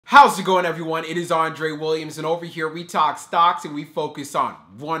How's it going, everyone? It is Andre Williams, and over here we talk stocks and we focus on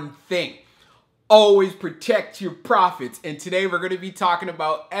one thing. Always protect your profits. And today we're going to be talking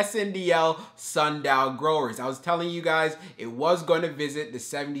about SNDL Sundial growers. I was telling you guys it was going to visit the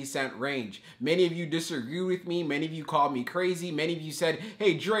 70-cent range. Many of you disagree with me. Many of you called me crazy. Many of you said,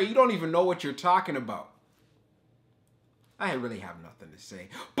 hey, Dre, you don't even know what you're talking about. I really have nothing to say.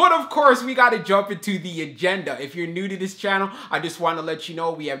 But of course, we got to jump into the agenda. If you're new to this channel, I just want to let you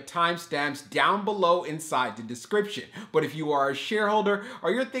know we have timestamps down below inside the description. But if you are a shareholder or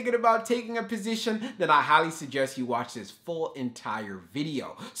you're thinking about taking a position, then I highly suggest you watch this full entire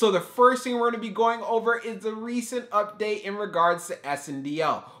video. So the first thing we're going to be going over is the recent update in regards to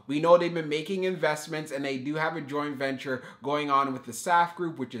SNDL. We know they've been making investments and they do have a joint venture going on with the SAF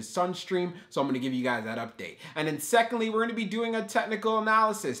group, which is Sunstream. So I'm going to give you guys that update. And then secondly, we're going to be doing a technical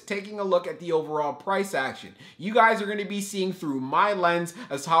analysis, taking a look at the overall price action. You guys are going to be seeing through my lens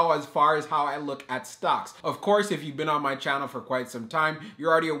as far as how I look at stocks. Of course, if you've been on my channel for quite some time,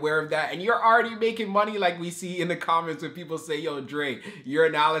 you're already aware of that and you're already making money like we see in the comments when people say, yo, Dre, your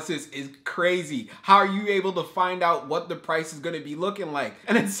analysis is crazy. How are you able to find out what the price is going to be looking like?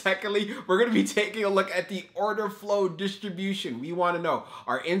 And then secondly, we're going to be taking a look at the order flow distribution. We want to know,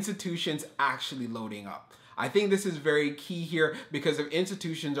 are institutions actually loading up? I think this is very key here because if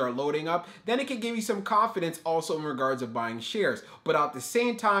institutions are loading up, then it can give you some confidence also in regards of buying shares. But at the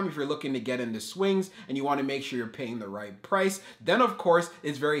same time, if you're looking to get into swings and you want to make sure you're paying the right price, then of course,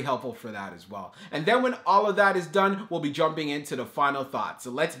 it's very helpful for that as well. And then when all of that is done, we'll be jumping into the final thoughts.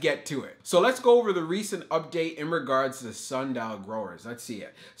 So let's get to it. So let's go over the recent update in regards to the Sundial growers. Let's see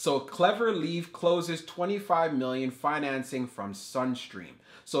it. So Clever Leaf closes $25 million financing from Sunstream.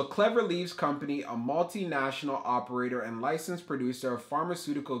 So Clever Leaf's company, a multinational operator and licensed producer of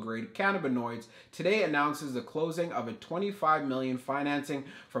pharmaceutical-grade cannabinoids, today announces the closing of a $25 million financing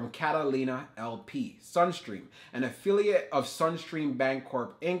from Catalina LP, Sunstream, an affiliate of Sunstream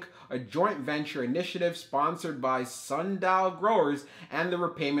Bancorp Inc., a joint venture initiative sponsored by Sundial growers, and the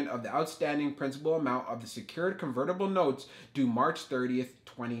repayment of the outstanding principal amount of the secured convertible notes due March 30th,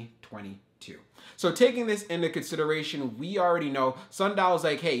 2022. So taking this into consideration, we already know Sundial is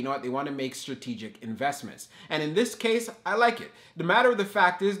like, hey, you know what? They want to make strategic investments. And in this case, I like it. The matter of the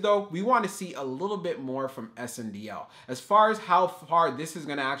fact is, though, we want to see a little bit more from SNDL. As far as how far this is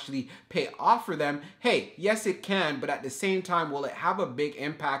going to actually pay off for them, hey, yes, it can. But at the same time, will it have a big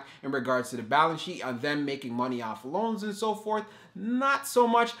impact in regards to the balance sheet on them making money off loans and so forth? Not so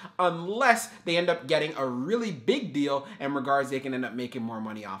much, unless they end up getting a really big deal in regards they can end up making more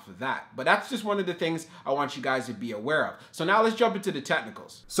money off of that. But that's just one of the things I want you guys to be aware of. So now let's jump into the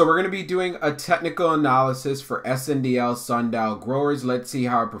technicals. So we're going to be doing a technical analysis for SNDL Sundial growers. Let's see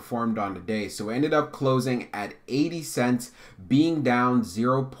how it performed on the day. So it ended up closing at 80 cents, being down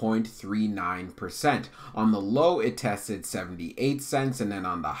 0.39%. On the low, it tested 78 cents, and then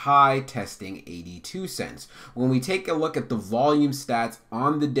on the high, testing 82 cents. When we take a look at the volume stats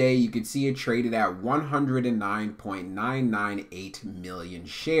on the day, you can see it traded at 109.998 million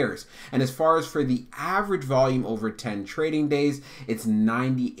shares. And as far as for the average volume over 10 trading days, it's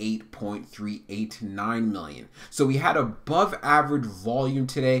 98.389 million. So we had above average volume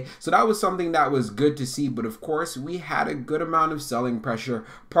today. So that was something that was good to see. But of course, we had a good amount of selling pressure.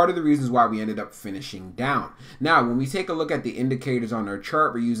 Part of the reasons why we ended up finishing down. Now, when we take a look at the indicators on our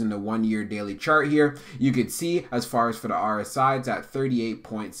chart, we're using the 1-year daily chart here. You could see as far as for the RSI, it's at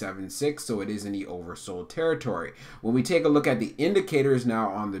 38.76, so it is in the oversold territory. When we take a look at the indicators now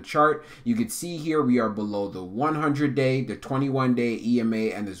on the chart, you can see here we are below the 100-day, the 21-day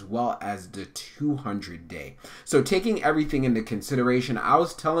EMA, and as well as the 200-day. So taking everything into consideration, I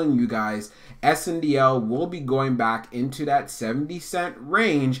was telling you guys SNDL will be going back into that 70-cent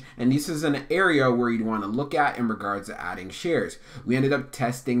range, and this is an area where you'd want to look at in regards to adding shares. We ended up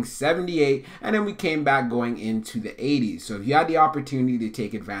testing 78, and then we came back going into the 80s. So if you had the opportunity to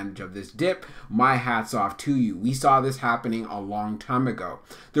take advantage of this dip, my hat's off to you. We saw this happening a long time ago.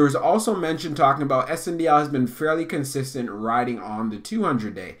 There was also mention talking about SNDL has been fairly consistent riding on the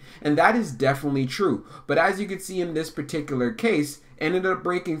 200-day, and that is definitely true. But as you can see in this particular case, ended up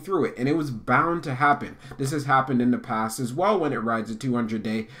breaking through it, and it was bound to happen. This has happened in the past as well when it rides a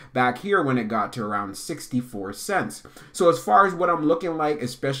 200-day back here when it got to around 64 cents. So as far as what I'm looking like,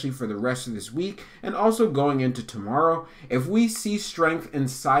 especially for the rest of this week and also going into tomorrow, if we see strength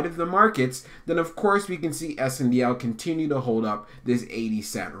inside of the markets, then of course we can see SNDL continue to hold up this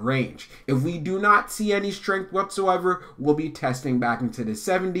 80-cent range. If we do not see any strength whatsoever, we'll be testing back into the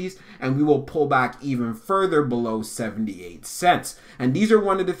 70s, and we will pull back even further below 78 cents. And these are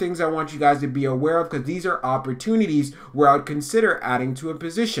one of the things I want you guys to be aware of, because these are opportunities where I would consider adding to a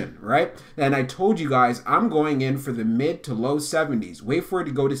position, right? And I told you guys, I'm going in for the mid to low 70s. Wait for it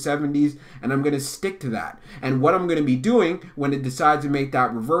to go to 70s, and I'm going to stick to that. And what I'm going to be doing when it decides to make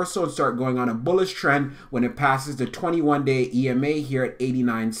that reversal and start going on a bullish trend, when it passes the 21-day EMA here at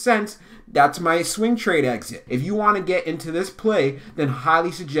 89 cents, that's my swing trade exit. If you want to get into this play, then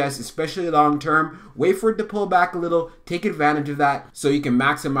highly suggest, especially long term, wait for it to pull back a little, take advantage of that so you can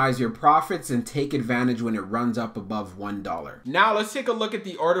maximize your profits and take advantage when it runs up above $1. Now let's take a look at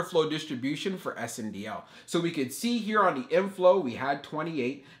the order flow distribution for SNDL. So we could see here on the inflow we had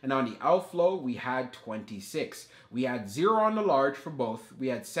 28, and on the outflow we had 26. We had 0 on the large for both. We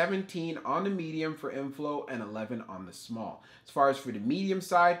had 17 on the medium for inflow and 11 on the small. As far as for the medium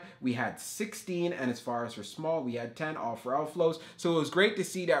side, we had 16, and as far as for small, we had 10, all for outflows. So it was great to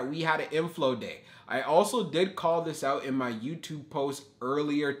see that we had an inflow day. I also did call this out in my YouTube post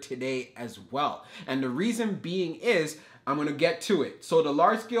earlier today as well. And the reason being is, I'm going to get to it. So the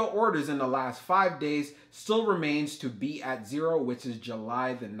large scale orders in the last 5 days still remains to be at 0, which is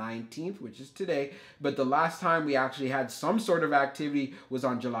July the 19th, which is today. But the last time we actually had some sort of activity was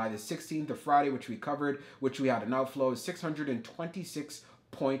on July the 16th, or Friday, which we covered, which we had an outflow of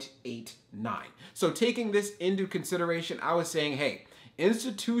 626.89. So taking this into consideration, I was saying, hey,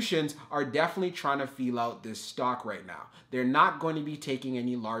 institutions are definitely trying to feel out this stock right now. They're not going to be taking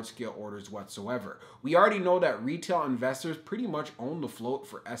any large-scale orders whatsoever. We already know that retail investors pretty much own the float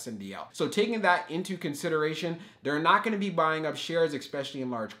for SNDL. So taking that into consideration, they're not going to be buying up shares, especially in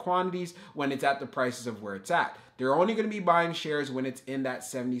large quantities, when it's at the prices of where it's at. They're only going to be buying shares when it's in that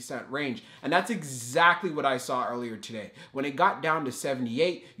 70-cent range. And that's exactly what I saw earlier today. When it got down to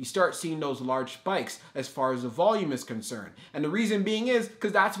 78, you start seeing those large spikes as far as the volume is concerned. And the reason being is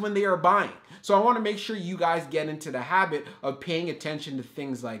because that's when they are buying. So I want to make sure you guys get into the habit of paying attention to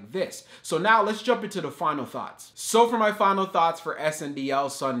things like this. So now let's jump into the final thoughts. So for my final thoughts for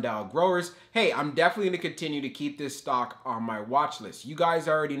SNDL Sundial growers, hey, I'm definitely going to continue to keep this stock on my watch list. You guys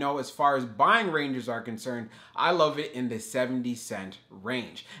already know, as far as buying ranges are concerned, I love it in the 70-cent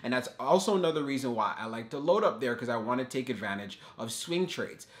range. And that's also another reason why I like to load up there, because I want to take advantage of swing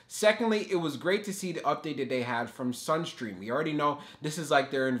trades. Secondly, it was great to see the update that they had from Sunstream. We already know this is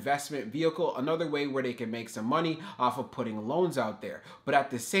like their investment vehicle, another way where they can make some money off of putting loans out there. But at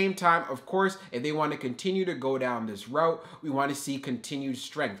the same time, of course, if they want to continue to go down this route, we want to see continued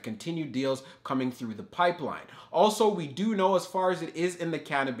strength, continued deals coming through the pipeline. Also, we do know, as far as it is in the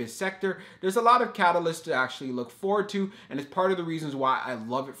cannabis sector, there's a lot of catalysts to actually look forward to, and it's part of the reasons why I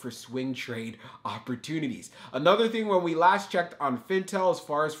love it for swing trade opportunities. Another thing, when we last checked on Fintel, as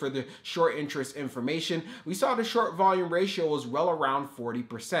far as for the short interest information, we saw the short volume ratio was well around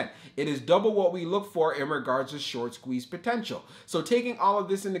 40%. It is double what we look for in regards to short squeeze potential. So taking all of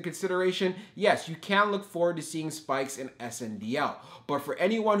this into consideration, yes, you can look forward to seeing spikes in SNDL. But for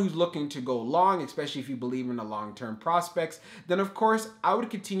anyone who's looking to go long, especially if you believe in the long-term prospects, then of course I would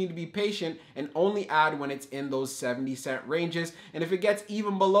continue to be patient and only add when it's in those 70-cent ranges. And if it gets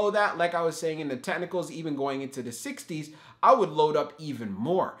even below that, like I was saying in the technicals, even going into the 60s, I would load up even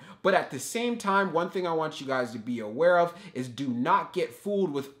more. But at the same time, one thing I want you guys to be aware of is do not get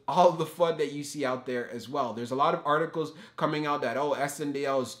fooled with all the FUD that you see out there as well. There's a lot of articles coming out that, oh,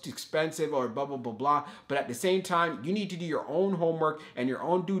 SNDL is too expensive or blah, blah, blah, blah. But at the same time, you need to do your own homework and your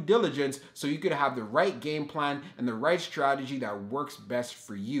own due diligence so you could have the right game plan and the right strategy that works best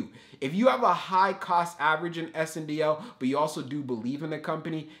for you. If you have a high cost average in SNDL, but you also do believe in the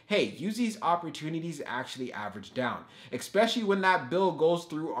company, hey, use these opportunities to actually average down. Especially when that bill goes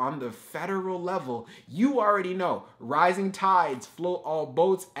through on the federal level, you already know, rising tides float all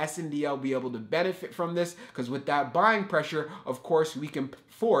boats. SNDL be able to benefit from this, because with that buying pressure, of course, we can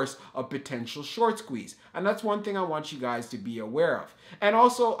force a potential short squeeze. And that's one thing I want you guys to be aware of. And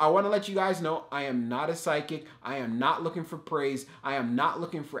also, I want to let you guys know, I am not a psychic. I am not looking for praise. I am not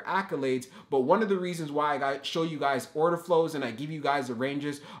looking for accolades. But one of the reasons why I show you guys order flows and I give you guys the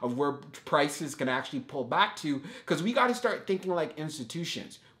ranges of where prices can actually pull back to, because we got to start thinking like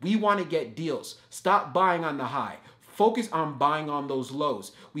institutions. We want to get deals. Stop buying on the high. Focus on buying on those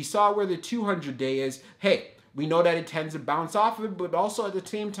lows. We saw where the 200-day is. Hey, we know that it tends to bounce off of it, but also at the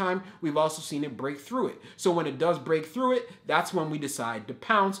same time, we've also seen it break through it. So when it does break through it, that's when we decide to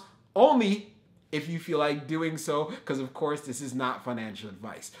pounce, only if you feel like doing so, because of course, this is not financial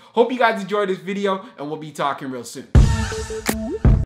advice. Hope you guys enjoyed this video, and we'll be talking real soon.